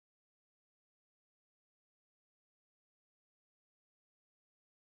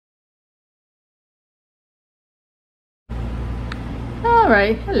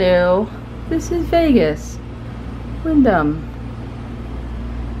Alright, hello. This is Vegas. Wyndham.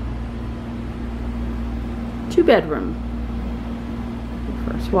 2-bedroom.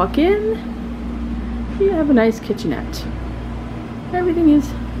 First walk in. You have a nice kitchenette. Everything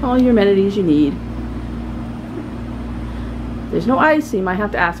is all your amenities you need. There's no ice, so you might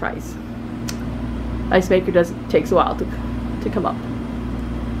have to ask for ice. Ice maker takes a while to come up.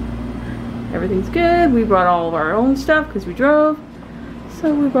 Everything's good. We brought all of our own stuff because we drove.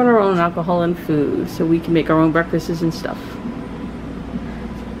 So we brought our own alcohol and food so we can make our own breakfasts and stuff.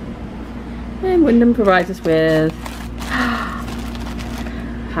 And Wyndham provides us with...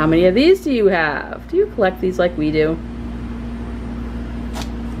 How many of these do you have? Do you collect these like we do?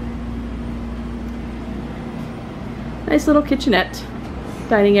 Nice little kitchenette,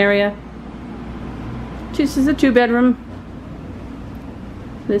 dining area. This is a 2-bedroom.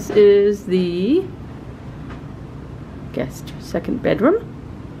 This is the guest 2nd bedroom.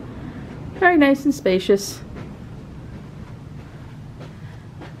 Very nice and spacious.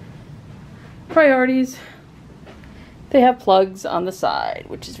 Priorities. They have plugs on the side,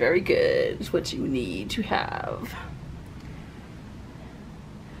 which is very good. It's what you need to have.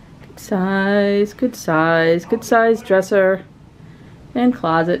 Good size, good size, good size dresser and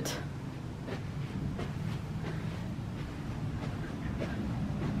closet.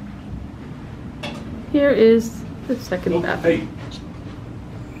 Here is the 2nd bathroom.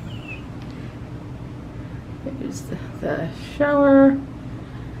 Here's the shower.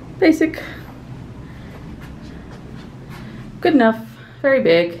 Basic. Good enough. Very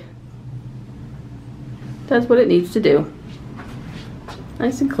big. Does what it needs to do.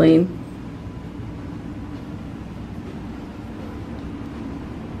 Nice and clean.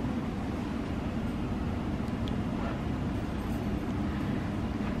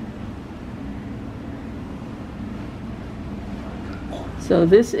 So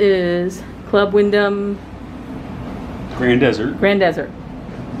this is Club Wyndham Grand Desert. Grand Desert.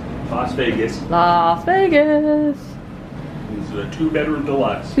 Las Vegas. Las Vegas. This is a 2-bedroom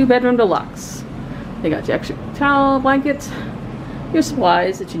deluxe. 2-bedroom deluxe. They got your extra towel, blankets, your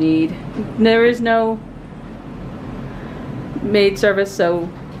supplies that you need. There is no maid service, so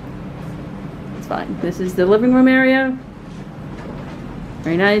it's fine. This is the living room area.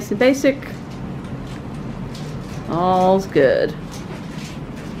 Very nice and basic. All's good.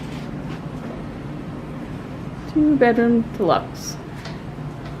 2-bedroom deluxe.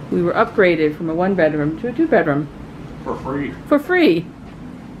 We were upgraded from a 1-bedroom to a 2-bedroom. For free. For free.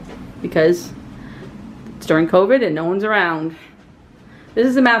 Because it's during COVID and no one's around. This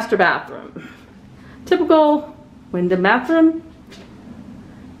is the master bathroom. Typical Wyndham bathroom.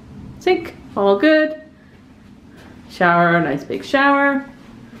 Sink, all good. Shower, nice big shower.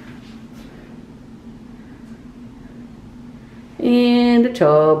 And a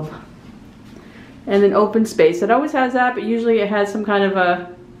tub. And an open space. It always has that, but usually it has some kind of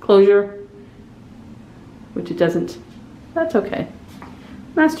a closure, which it doesn't. That's okay.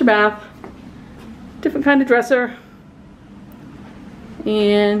 Master bath. Different kind of dresser.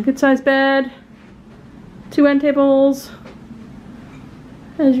 And good sized bed. 2 end tables.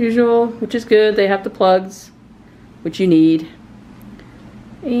 As usual, which is good. They have the plugs, which you need.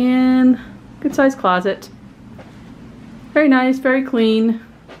 And good sized closet. Very nice, very clean.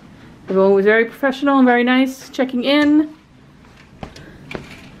 Everyone was very professional and very nice checking in.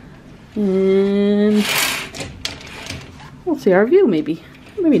 And we'll see our view, maybe.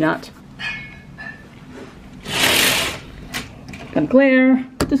 Maybe not. Kind of glare,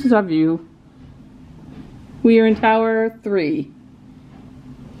 but this is our view. We are in Tower 3.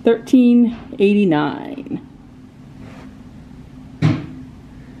 1389.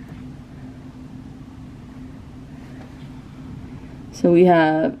 So we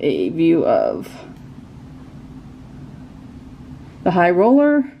have a view of the High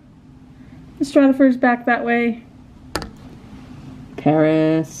Roller. The Stratified's back that way.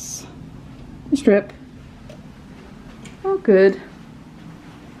 Paris. The Strip. Oh, good.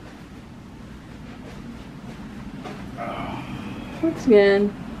 Once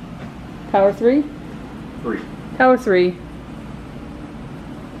again, Tower 3? 3. Tower 3.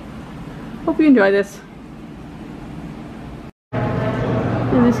 Hope you enjoy this.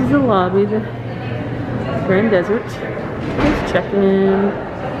 And this is the lobby, the Grand Desert. Let's check in.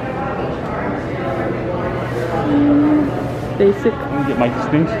 Basic. I'm gonna get my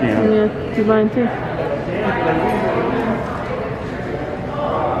things scanned. Yeah, do mine too.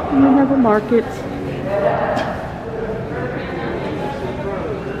 And we have a market.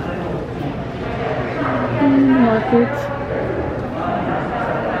 Market.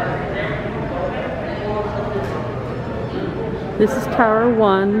 This is Tower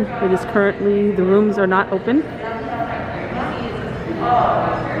 1. It is currently, the rooms are not open.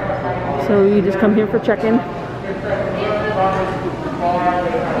 So you just come here for check-in.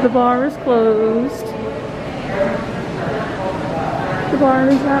 The bar is closed. The bar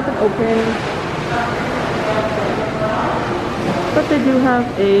is not open. But they do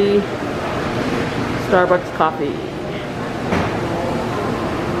have a Starbucks coffee.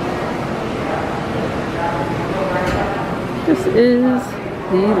 This is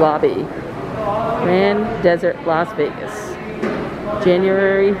the lobby. Grand Desert, Las Vegas.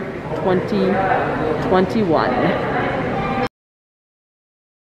 January 2021.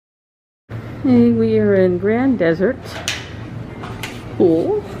 Hey, we are in Grand Desert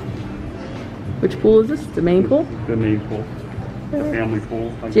pool. Which pool is this? The main pool? The main pool. The family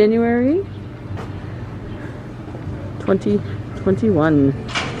pool. January 2021.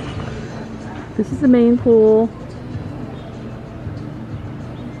 This is the main pool.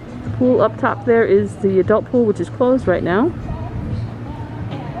 The pool up top there is the adult pool, which is closed right now.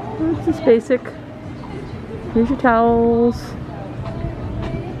 It's just basic. Here's your towels.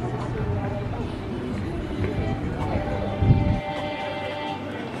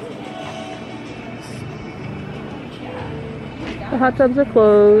 The hot tubs are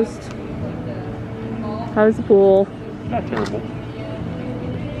closed. How's the pool? Not terrible.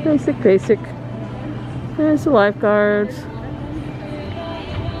 Basic, basic. There's the lifeguards.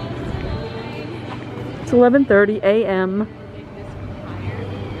 It's 11:30 a.m.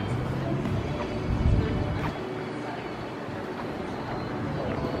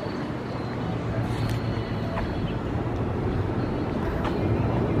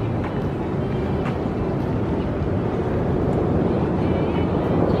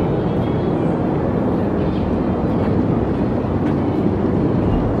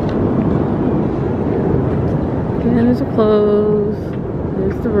 Candles are closed.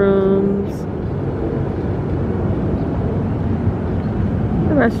 There's the rooms.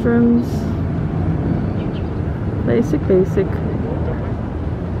 The restrooms. Basic, basic.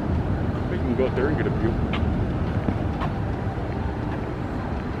 We can go out there and get a view.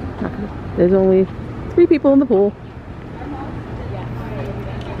 There's only 3 people in the pool.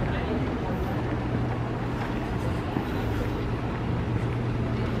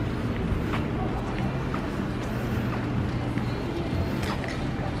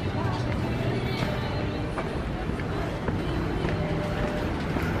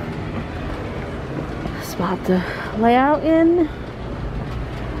 Spot to lay out in.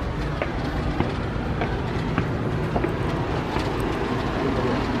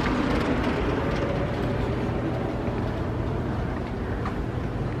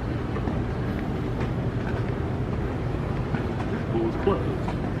 Pool is closed.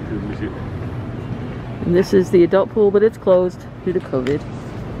 And this is the adult pool, but it's closed due to COVID.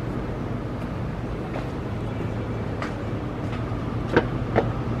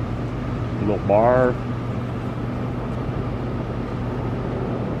 A little bar.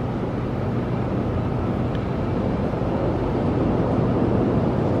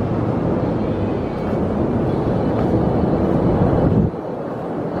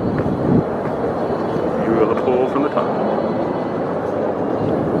 View of the pool from the top.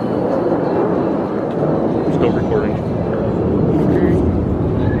 Still recording.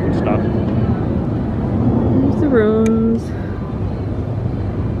 Stop. There's the rooms.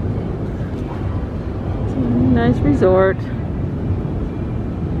 It's a nice resort.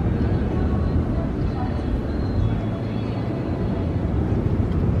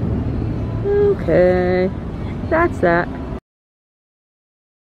 Okay, that's that.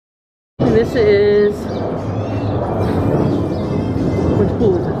 And this is, which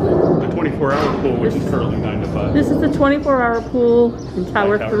pool is it? The 24-hour pool, which is currently 9 to 5. This is the 24-hour pool in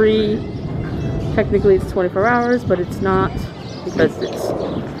Tower 3. Technically it's 24 hours, but it's not because it's...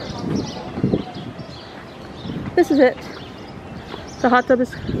 This is it. The hot tub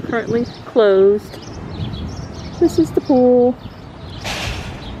is currently closed. This is the pool.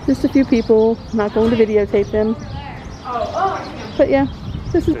 Just a few people. I'm not going to videotape them. But yeah,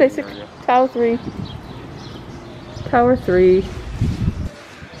 this is basic. Tower 3. Tower 3.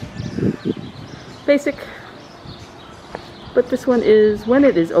 Basic. But this one is, when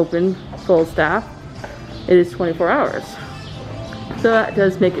it is open, full staff, it is 24 hours. So that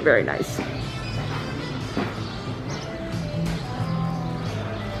does make it very nice.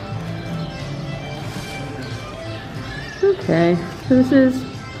 Okay, so this is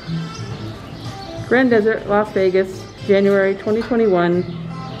Grand Desert, Las Vegas, January 2021,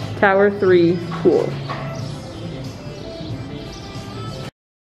 Tower 3 pool.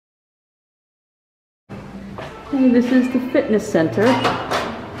 This is the fitness center.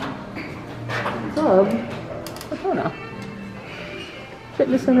 Club. Corona.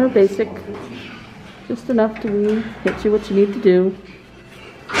 Fitness center, basic. Just enough to get you what you need to do.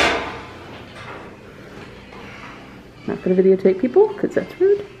 Not going to videotape people because that's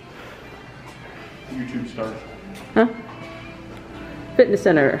rude. YouTube stars. Huh? Fitness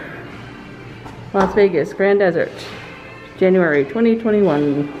center. Las Vegas, Grand Desert. January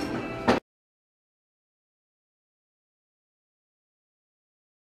 2021.